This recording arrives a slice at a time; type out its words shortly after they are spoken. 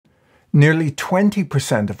Nearly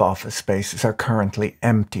 20% of office spaces are currently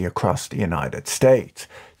empty across the United States.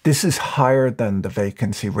 This is higher than the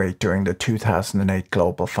vacancy rate during the 2008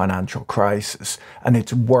 global financial crisis, and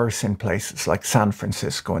it's worse in places like San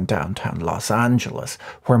Francisco and downtown Los Angeles,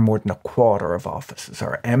 where more than a quarter of offices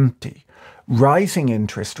are empty. Rising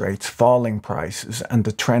interest rates, falling prices, and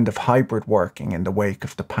the trend of hybrid working in the wake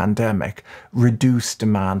of the pandemic reduced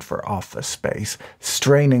demand for office space,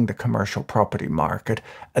 straining the commercial property market,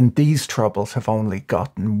 and these troubles have only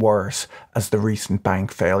gotten worse as the recent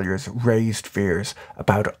bank failures raised fears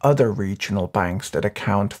about other regional banks that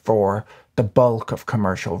account for the bulk of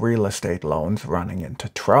commercial real estate loans running into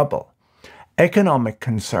trouble. Economic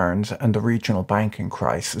concerns and the regional banking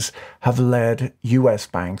crisis have led US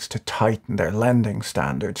banks to tighten their lending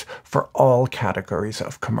standards for all categories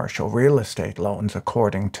of commercial real estate loans,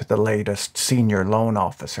 according to the latest Senior Loan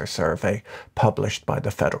Officer survey published by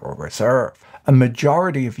the Federal Reserve. A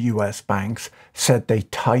majority of US banks said they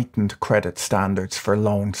tightened credit standards for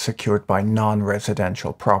loans secured by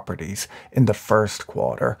non-residential properties in the first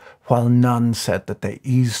quarter, while none said that they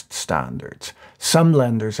eased standards. Some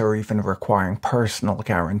lenders are even requiring personal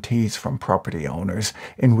guarantees from property owners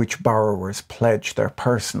in which borrowers pledge their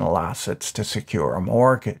personal assets to secure a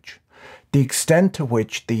mortgage. The extent to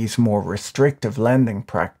which these more restrictive lending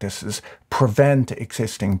practices prevent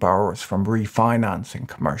existing borrowers from refinancing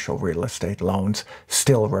commercial real estate loans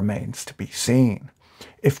still remains to be seen.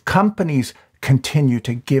 If companies continue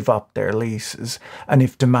to give up their leases, and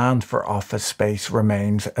if demand for office space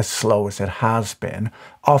remains as slow as it has been,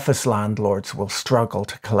 office landlords will struggle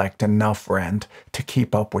to collect enough rent to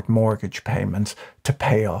keep up with mortgage payments to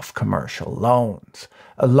pay off commercial loans.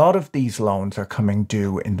 A lot of these loans are coming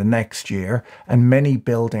due in the next year, and many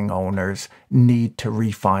building owners need to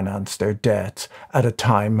refinance their debts at a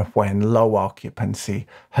time when low occupancy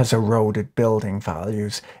has eroded building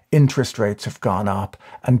values, interest rates have gone up,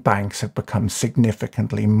 and banks have become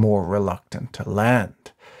significantly more reluctant to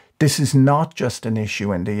lend. This is not just an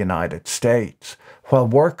issue in the United States. While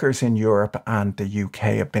workers in Europe and the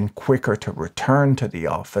UK have been quicker to return to the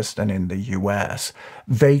office than in the US,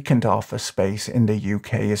 vacant office space in the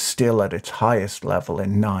UK is still at its highest level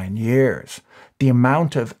in 9 years. The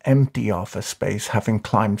amount of empty office space having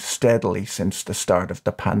climbed steadily since the start of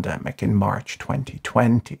the pandemic in March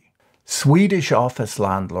 2020. Swedish office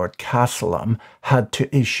landlord Castellum had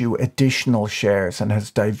to issue additional shares and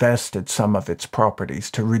has divested some of its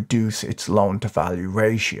properties to reduce its loan-to-value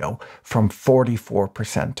ratio from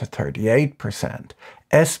 44% to 38%.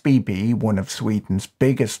 SBB, one of Sweden's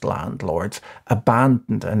biggest landlords,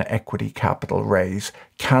 abandoned an equity capital raise,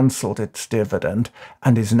 cancelled its dividend,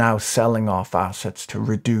 and is now selling off assets to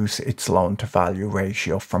reduce its loan-to-value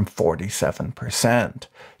ratio from 47%.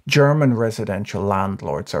 German residential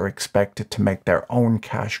landlords are expected to make their own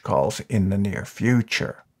cash calls in the near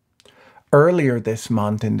future. Earlier this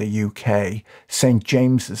month in the UK, St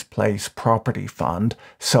James's Place Property Fund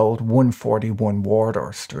sold 141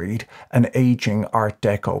 Wardour Street, an ageing Art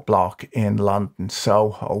Deco block in London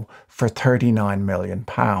Soho, for £39 million,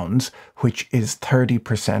 which is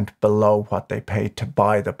 30% below what they paid to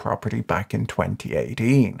buy the property back in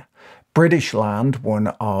 2018. British Land, one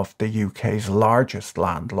of the UK's largest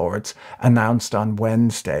landlords, announced on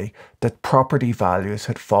Wednesday that property values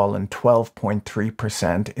had fallen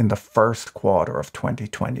 12.3% in the first quarter of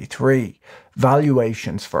 2023.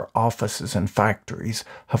 Valuations for offices and factories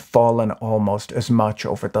have fallen almost as much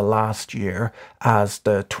over the last year as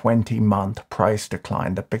the 20-month price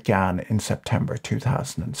decline that began in September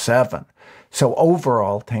 2007. So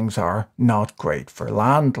overall, things are not great for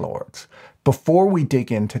landlords. Before we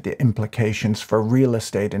dig into the implications for real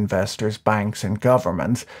estate investors, banks, and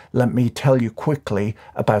governments, let me tell you quickly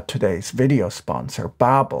about today's video sponsor,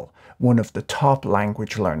 Babbel, one of the top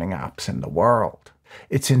language learning apps in the world.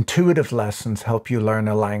 Its intuitive lessons help you learn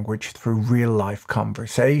a language through real-life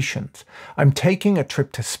conversations. I'm taking a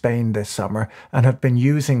trip to Spain this summer and have been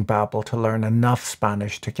using Babbel to learn enough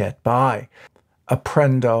Spanish to get by.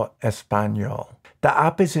 Aprendo Español. The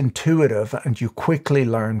app is intuitive and you quickly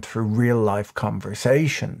learn through real-life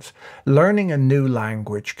conversations. Learning a new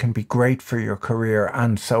language can be great for your career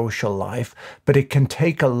and social life, but it can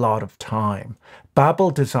take a lot of time.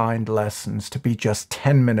 Babbel designed lessons to be just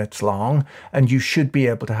 10 minutes long, and you should be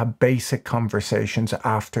able to have basic conversations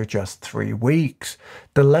after just 3 weeks.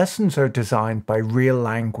 The lessons are designed by real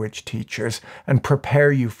language teachers and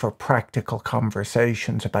prepare you for practical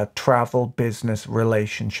conversations about travel, business,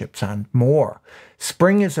 relationships, and more.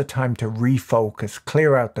 Spring is a time to refocus,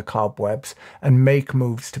 clear out the cobwebs, and make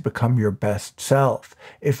moves to become your best self.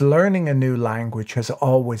 If learning a new language has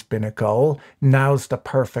always been a goal, now's the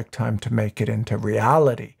perfect time to make it into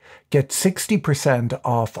reality. Get 60%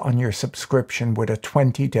 off on your subscription with a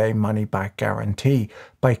 20-day money-back guarantee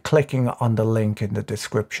by clicking on the link in the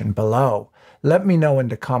description below. Let me know in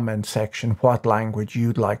the comment section what language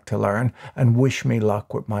you'd like to learn and wish me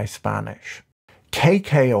luck with my Spanish.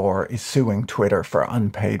 KKR is suing Twitter for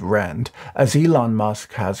unpaid rent, as Elon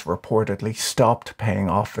Musk has reportedly stopped paying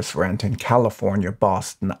office rent in California,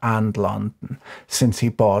 Boston, and London since he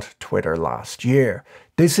bought Twitter last year.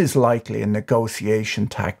 This is likely a negotiation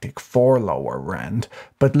tactic for lower rent,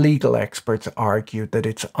 but legal experts argue that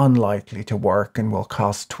it's unlikely to work and will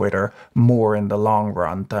cost Twitter more in the long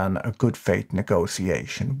run than a good faith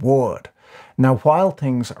negotiation would. Now, while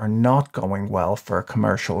things are not going well for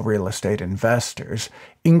commercial real estate investors,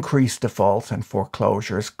 increased defaults and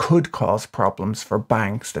foreclosures could cause problems for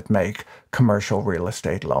banks that make commercial real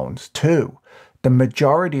estate loans too. The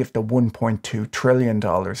majority of the $1.2 trillion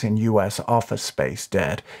in US office space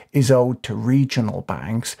debt is owed to regional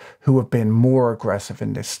banks who have been more aggressive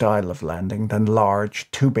in this style of lending than large,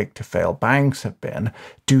 too-big-to-fail banks have been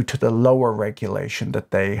due to the lower regulation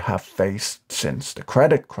that they have faced since the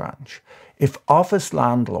credit crunch. If office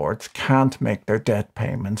landlords can't make their debt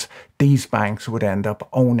payments, these banks would end up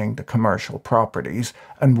owning the commercial properties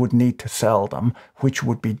and would need to sell them, which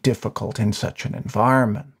would be difficult in such an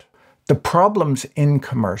environment. The problems in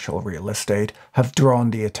commercial real estate have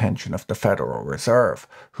drawn the attention of the Federal Reserve,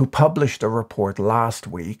 who published a report last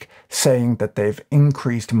week saying that they've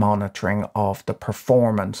increased monitoring of the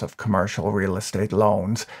performance of commercial real estate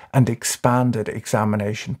loans and expanded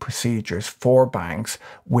examination procedures for banks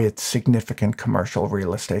with significant commercial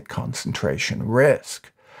real estate concentration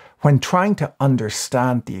risk. When trying to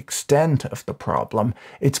understand the extent of the problem,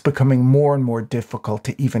 it's becoming more and more difficult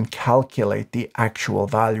to even calculate the actual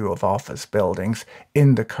value of office buildings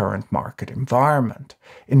in the current market environment.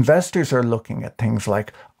 Investors are looking at things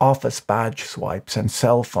like office badge swipes and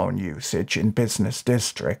cell phone usage in business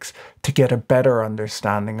districts to get a better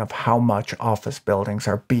understanding of how much office buildings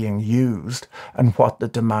are being used and what the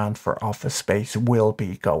demand for office space will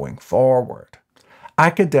be going forward.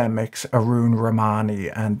 Academics Arun Ramani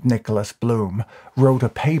and Nicholas Bloom wrote a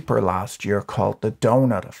paper last year called The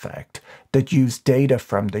Donut Effect that used data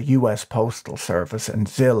from the US Postal Service and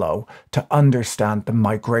Zillow to understand the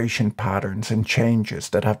migration patterns and changes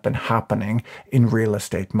that have been happening in real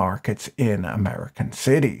estate markets in American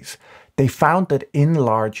cities. They found that in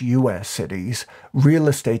large US cities, real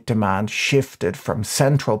estate demand shifted from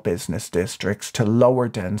central business districts to lower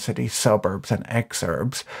density suburbs and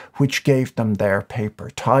exurbs, which gave them their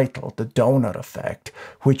paper title, The Donut Effect,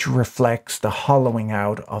 which reflects the hollowing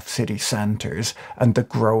out of city centres and the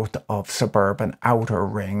growth of suburban outer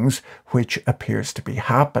rings, which appears to be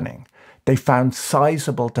happening. They found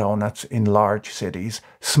sizable donuts in large cities,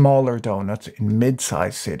 smaller donuts in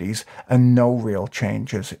mid-sized cities, and no real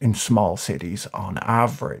changes in small cities on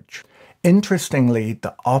average. Interestingly,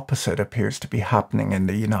 the opposite appears to be happening in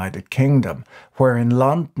the United Kingdom, where in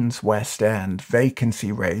London's West End,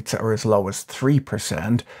 vacancy rates are as low as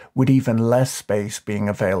 3%, with even less space being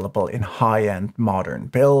available in high-end modern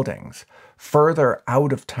buildings. Further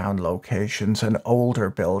out-of-town locations and older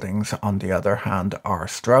buildings, on the other hand, are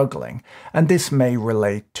struggling, and this may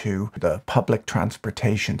relate to the public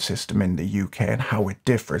transportation system in the UK and how it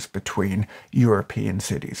differs between European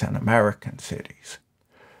cities and American cities.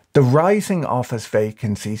 The rising office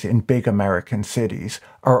vacancies in big American cities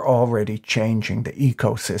are already changing the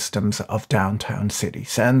ecosystems of downtown city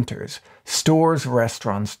centres. Stores,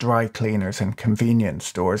 restaurants, dry cleaners and convenience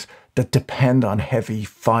stores that depend on heavy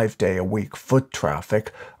 5-day-a-week foot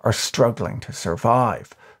traffic are struggling to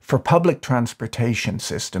survive. For public transportation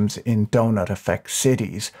systems in donut effect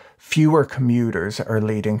cities, fewer commuters are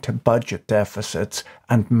leading to budget deficits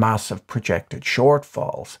and massive projected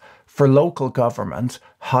shortfalls. For local governments,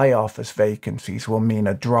 high office vacancies will mean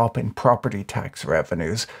a drop in property tax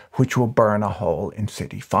revenues, which will burn a hole in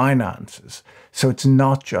city finances. So it's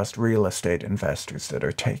not just real estate investors that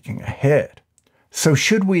are taking a hit. So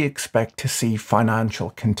should we expect to see financial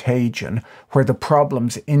contagion, where the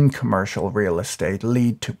problems in commercial real estate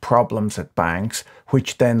lead to problems at banks,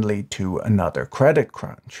 which then lead to another credit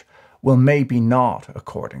crunch? Well, maybe not,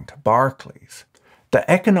 according to Barclays. The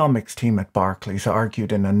economics team at Barclays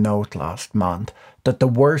argued in a note last month that the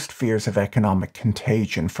worst fears of economic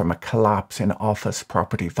contagion from a collapse in office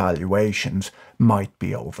property valuations might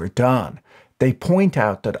be overdone. They point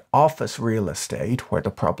out that office real estate, where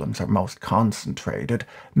the problems are most concentrated,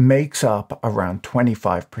 makes up around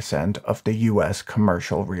 25% of the US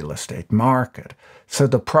commercial real estate market. So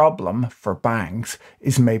the problem for banks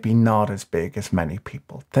is maybe not as big as many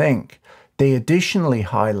people think. They additionally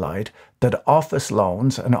highlight that office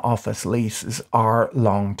loans and office leases are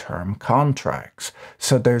long-term contracts,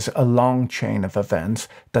 so there's a long chain of events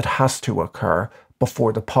that has to occur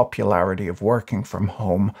before the popularity of working from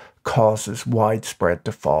home causes widespread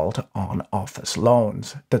default on office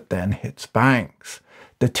loans that then hits banks.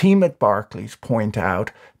 The team at Barclays point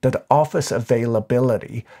out that office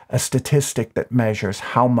availability, a statistic that measures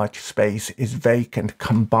how much space is vacant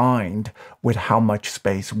combined with how much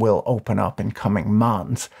space will open up in coming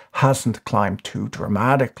months, hasn't climbed too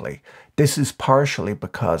dramatically. This is partially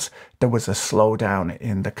because there was a slowdown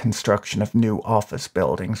in the construction of new office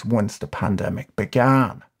buildings once the pandemic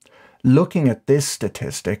began. Looking at this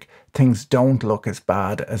statistic, things don't look as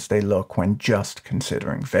bad as they look when just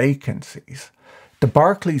considering vacancies. The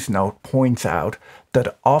Barclays note points out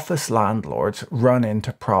that office landlords run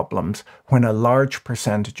into problems when a large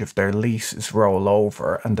percentage of their leases roll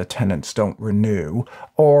over and the tenants don't renew,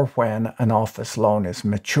 or when an office loan is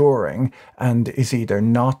maturing and is either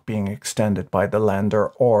not being extended by the lender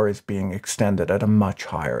or is being extended at a much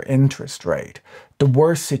higher interest rate. The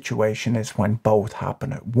worst situation is when both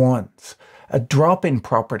happen at once. A drop in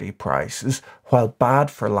property prices, while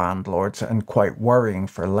bad for landlords and quite worrying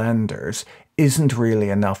for lenders, isn't really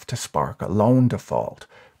enough to spark a loan default.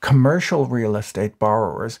 Commercial real estate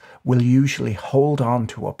borrowers will usually hold on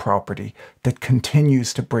to a property that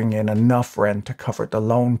continues to bring in enough rent to cover the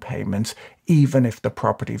loan payments, even if the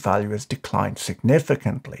property value has declined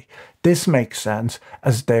significantly. This makes sense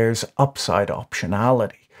as there's upside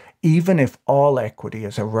optionality. Even if all equity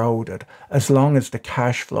is eroded, as long as the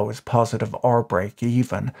cash flow is positive or break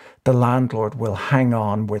even, the landlord will hang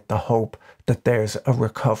on with the hope that there's a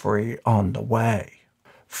recovery on the way.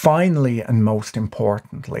 Finally, and most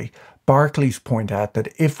importantly, Barclays point out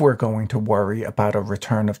that if we're going to worry about a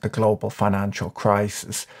return of the global financial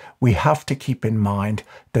crisis, we have to keep in mind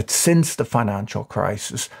that since the financial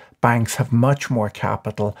crisis, banks have much more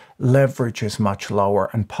capital, leverage is much lower,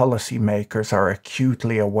 and policymakers are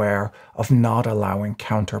acutely aware of not allowing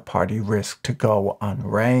counterparty risk to go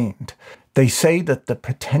unreined. They say that the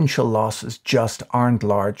potential losses just aren't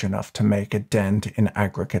large enough to make a dent in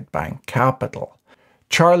aggregate bank capital.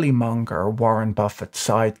 Charlie Munger, Warren Buffett's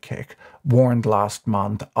sidekick, warned last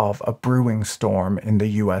month of a brewing storm in the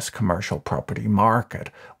US commercial property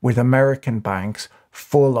market, with American banks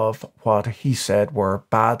full of what he said were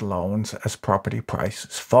bad loans as property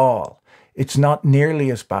prices fall. It's not nearly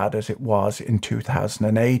as bad as it was in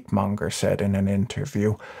 2008, Munger said in an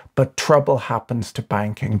interview, but trouble happens to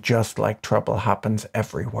banking just like trouble happens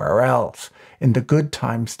everywhere else. In the good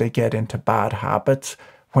times, they get into bad habits.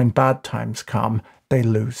 When bad times come, they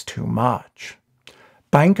lose too much.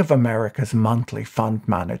 Bank of America's monthly fund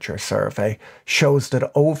manager survey shows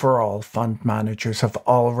that overall fund managers have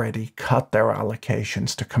already cut their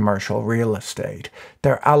allocations to commercial real estate.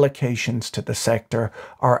 Their allocations to the sector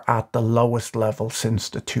are at the lowest level since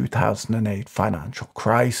the 2008 financial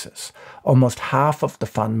crisis. Almost half of the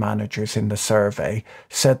fund managers in the survey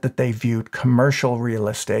said that they viewed commercial real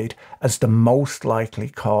estate as the most likely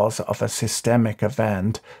cause of a systemic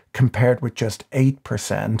event, compared with just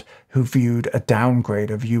 8% who viewed a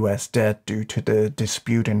downgrade of US debt due to the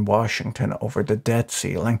dispute in Washington over the debt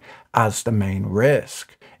ceiling as the main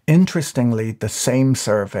risk. Interestingly, the same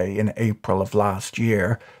survey in April of last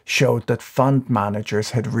year showed that fund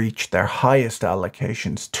managers had reached their highest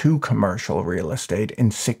allocations to commercial real estate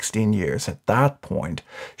in 16 years at that point,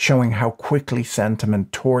 showing how quickly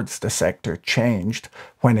sentiment towards the sector changed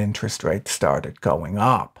when interest rates started going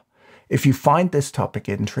up. If you find this topic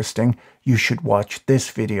interesting, you should watch this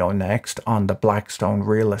video next on the Blackstone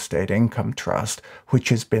Real Estate Income Trust, which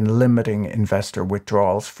has been limiting investor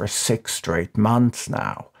withdrawals for 6 straight months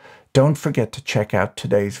now. Don't forget to check out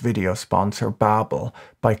today's video sponsor, Babbel,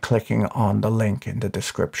 by clicking on the link in the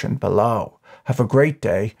description below. Have a great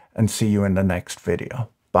day and see you in the next video.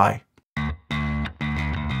 Bye.